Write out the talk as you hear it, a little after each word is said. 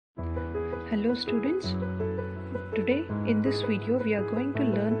Hello students, today in this video we are going to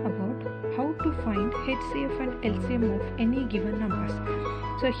learn about how to find HCF and LCM of any given numbers.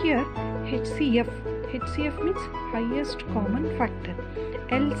 So here HCF means highest common factor,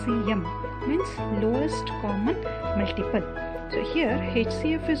 LCM means lowest common multiple. So here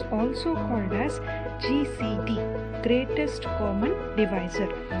HCF is also called as GCD, greatest common divisor.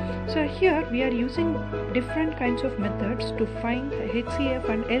 So here we are using different kinds of methods to find HCF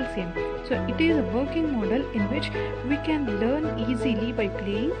and LCM. So it is a working model in which we can learn easily by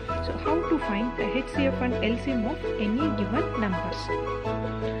playing. So how to find the HCF and LCM of any given numbers.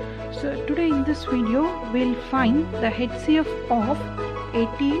 So today in this video we'll find the HCF of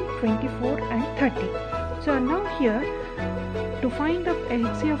 18, 24 and 30. So now here to find the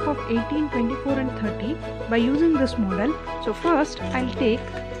HCF of 18, 24 and 30 by using this model. So first I'll take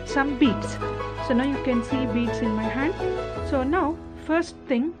some beads. So now you can see beads in my hand. So now first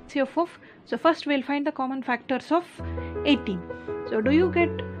thing, so first we'll find the common factors of 18. So do you get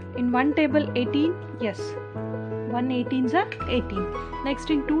in one table 18? Yes, 1 18s are 18. Next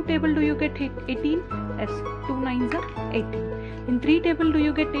in 2 table do you get 18? Yes, 2 9s are 18. In 3 table do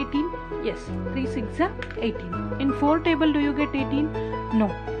you get 18? Yes, 3 6 are 18. In 4 table do you get 18? No.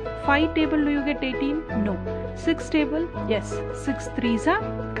 5 table do you get 18? No. 6 table? Yes, 6 3s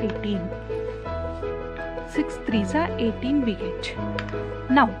are 18. 6 3s are 18 we get.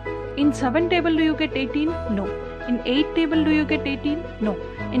 Now, in 7 table do you get 18? No. In 8 table do you get 18? No.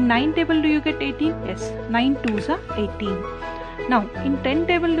 In 9 table do you get 18? Yes, 9 2s are 18. Now, in 10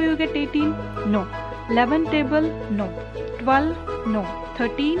 table do you get 18? No. 11 table? No. 12? No.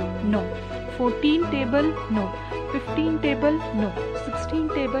 13? No. 14 table? No. 15 table? No. 16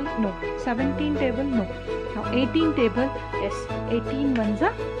 table? No. 17 table? No. Now 18 table? Yes. 18 ones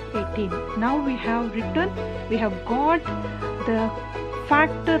are 18. Now we have got the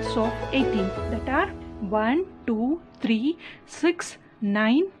factors of 18, that are 1, 2, 3, 6,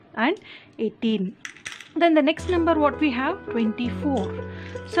 9 and 18. Then the next number what we have? 24.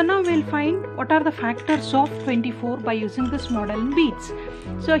 So now we'll find what are the factors of 24 by using this model in beads.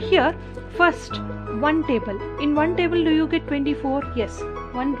 So here first one table. In one table do you get 24? Yes,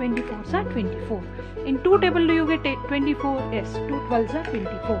 1 24s are 24. In 2 table do you get 24? Yes, 2 12s are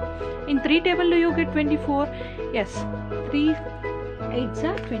 24. In 3 table do you get 24? Yes, 3 8s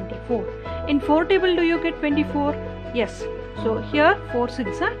are 24. In 4 table do you get 24? Yes, so here 4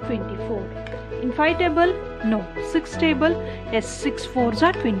 6 are 24. In 5 table? No. 6 table? Yes, 6 4s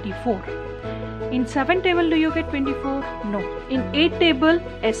are 24. In 7 table do you get 24? No. In 8 table?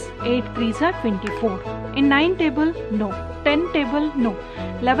 Yes, 8 3s are 24. In 9 table? No. 10 table? No.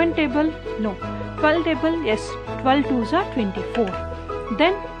 11 table? No. 12 table? Yes, 12 2s are 24.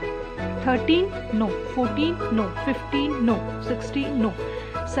 Then 13? No. 14? No. 15? No. 16? No.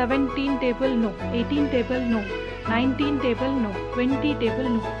 17 table? No. 18 table? No. 19 table? No. 20 table?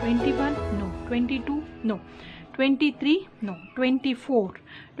 No. 21? No. 22? No. 23? No. 24.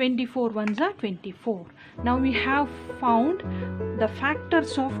 24 ones are 24. Now we have found the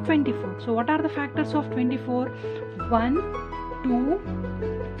factors of 24. So what are the factors of 24? 1,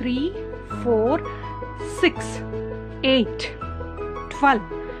 2, 3, 4, 6, 8, 12,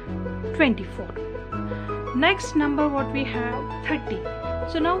 24. Next number what we have? 30.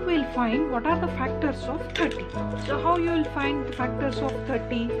 So now we'll find what are the factors of 30. So how you will find the factors of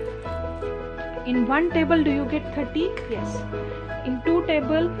 30? In one table do you get 30? Yes. In 2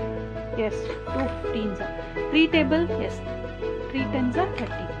 table? Yes, 2 15s are. 3 table? Yes, 3 10s are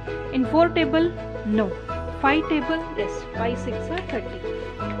 30. In 4 table? No. 5 table? Yes, 5 6 are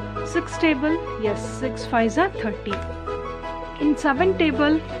 30. 6 table? Yes, 6 5s are 30. In 7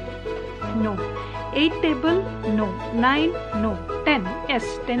 table? No. 8 table? No. 9? No. 10? Yes,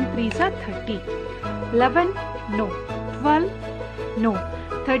 10 3s are 30. 11? No. 12? No.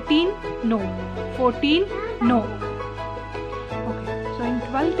 13? No. 14? No. Okay, so in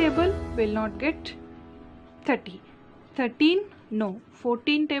 12 table we'll not get 30. 13? No.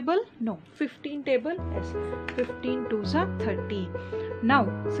 14 table? No. 15 table? Yes. 15 2s are 30. Now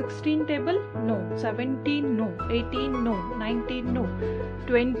 16 table? No. 17? No. 18? No. 19? No.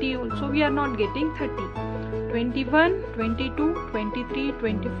 20 also we are not getting 30. 21, 22, 23,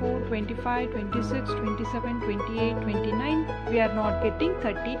 24, 25, 26, 27, 28, 29 we are not getting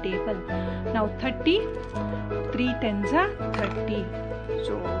 30 table. Now 30, 3 10s are 30.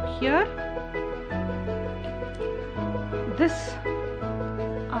 So here this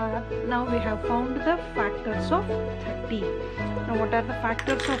now we have found the factors of 30. Now what are the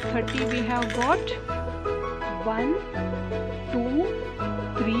factors of 30? We have got 1, 2,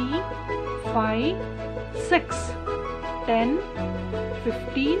 3, 5, 6. 10,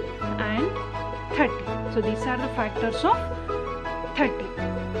 15 and 30. So these are the factors of 30.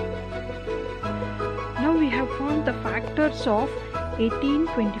 Now we have found the factors of 18,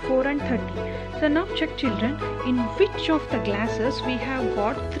 24 and 30. So now check children, in which of the glasses we have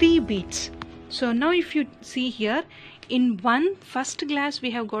got 3 beads. So now if you see here, in first glass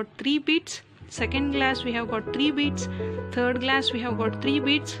we have got 3 beads, second glass we have got 3 beads, third glass we have got 3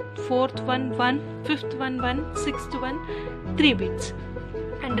 beads, fourth one 1, fifth one 1, sixth one 3 beads,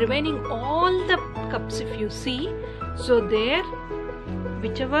 and remaining all the cups if you see, so there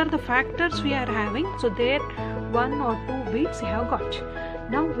whichever the factors we are having, so there 1 or 2 beads we have got.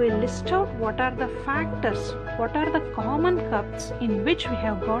 Now we'll list out what are the factors, what are the common cups in which we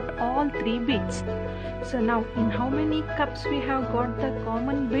have got all 3 beads. So now in how many cups we have got the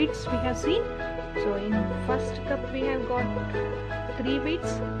common beads we have seen? So in first cup we have got 3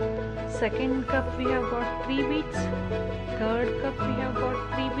 beads, second cup we have got 3 beads, third cup we have got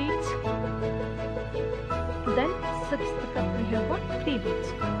 3 beads, then sixth cup we have got 3 beads.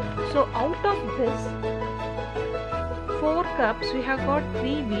 So out of this 4 cups we have got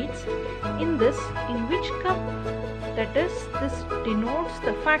 3 beads. In this, in which cup? That is, this denotes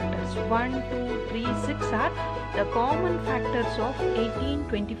the factors 1, 2, 3, 6 are the common factors of 18,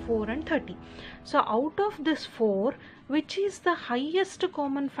 24 and 30. So out of this 4, which is the highest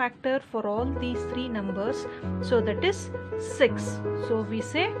common factor for all these 3 numbers? So that is 6. So we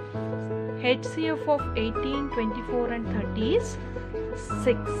say HCF of 18, 24 and 30 is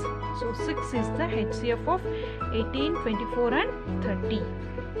 6. So 6 is the HCF of 18, 24 and 30.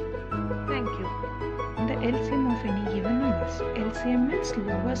 Thank you. The LCM of any given numbers. LCM means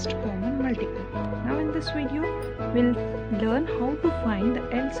lowest common multiple. Now in this video, we'll learn how to find the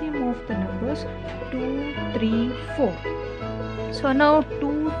LCM of the numbers 2, 3, 4. So now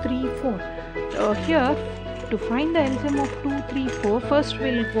 2, 3, 4. Here, to find the LCM of 2, 3, 4, first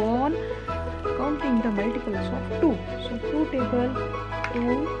we'll go on counting the multiples of 2. So 2 table, 2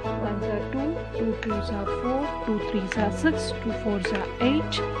 1s are 2, 2 2s are 4, 2 3s are 6, 2 4s are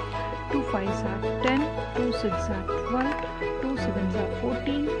 8, 2 5s are 10, 2 6s are 12, 2 7s are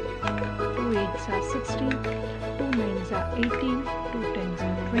 14, 2 8s are 16, 2 9s are 18, 2 10s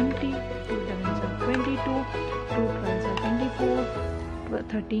are 20, 2 11s are 22, 2 12s are 24,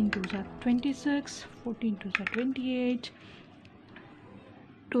 13 2s are 26, 14 2s are 28,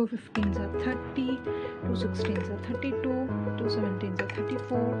 2 15s are 30, 2 16s are 32, 2 17s are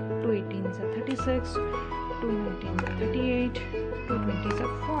 34, 2 18s are 36, 2 19s are 38, 2 20s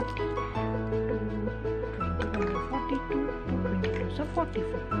are 40, 2 21 are 42, 2 22s are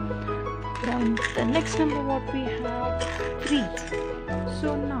 44. Then the next number what we have 3. So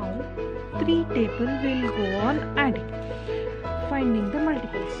now 3 table will go on adding, finding the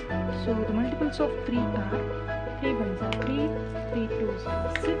multiples. So the multiples of 3 are 3 1s are 3, 3 2s are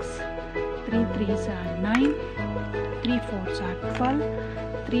 6, 3 3s are 9, 3 4s are 12,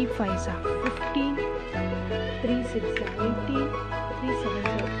 3 5s are 15, 3 6s are 18, 3 7s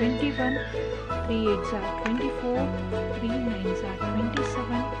are 21, 3 8s are 24, 3 9s are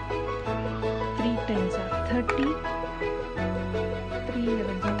 27, 3 10s are 30, 3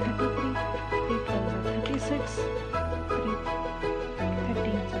 11s are 33, 3 12s are 36, 3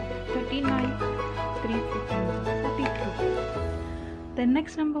 13s are 39, 3 14s are 42. The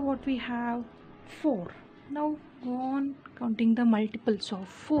next number what we have 4. Now go on counting the multiples of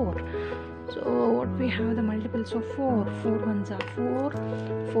 4. So what we have the multiples of 4. 4 1s are 4,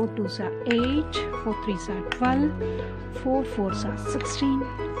 4 2s are 8, 4 3s are 12, 4 4s are 16,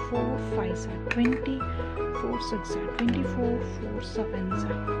 4 5s are 20, 4 6s are 24, 4 7s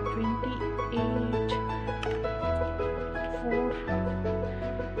are 28, 4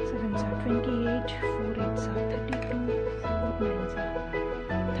 7s are 28, 4 8s are 32, 4 9s are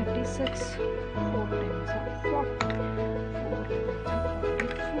 36, 4 10s are 40, 4 11s are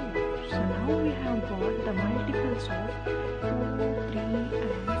 44. So now we have got the multiples of 2, 3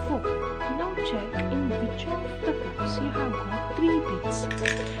 and 4. Now check in which of the cups you have got 3 beads.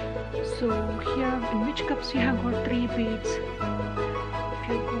 So here in which cups you have got 3 beads? If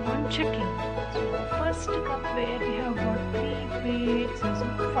you go on checking, so first cup where we have got 3 beads is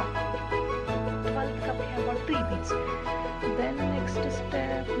 5. 12th cup we have got 3 beads. Then next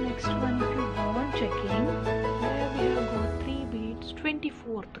step, next one if you go on checking, where we have got 3 beads,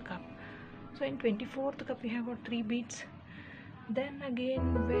 24th cup. So in 24th cup we have got 3 beads. Then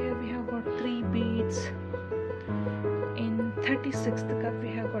again where we have got 3 beads, in 36th cup we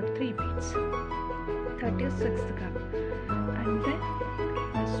have got 3 beads, 36th cup, and then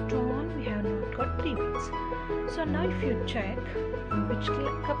rest on we have not got 3 beads. So now if you check which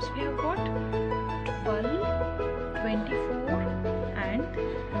cups we have got, 12, 24 and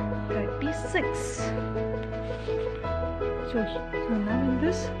 36. So now in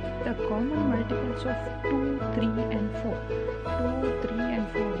this, the common multiples of 2, 3 and 4. 2, 3 and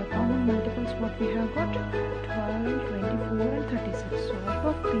 4. The common multiples what we have got? 12, 24 and 36. So out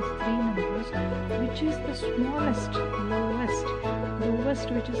of these three numbers, which is the smallest, lowest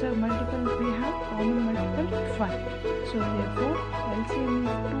which is a multiple, we have common multiple 5. So therefore LCM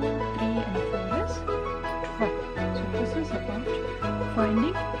of 2, 3 and 4 is 12. So this is about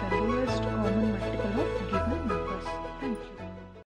finding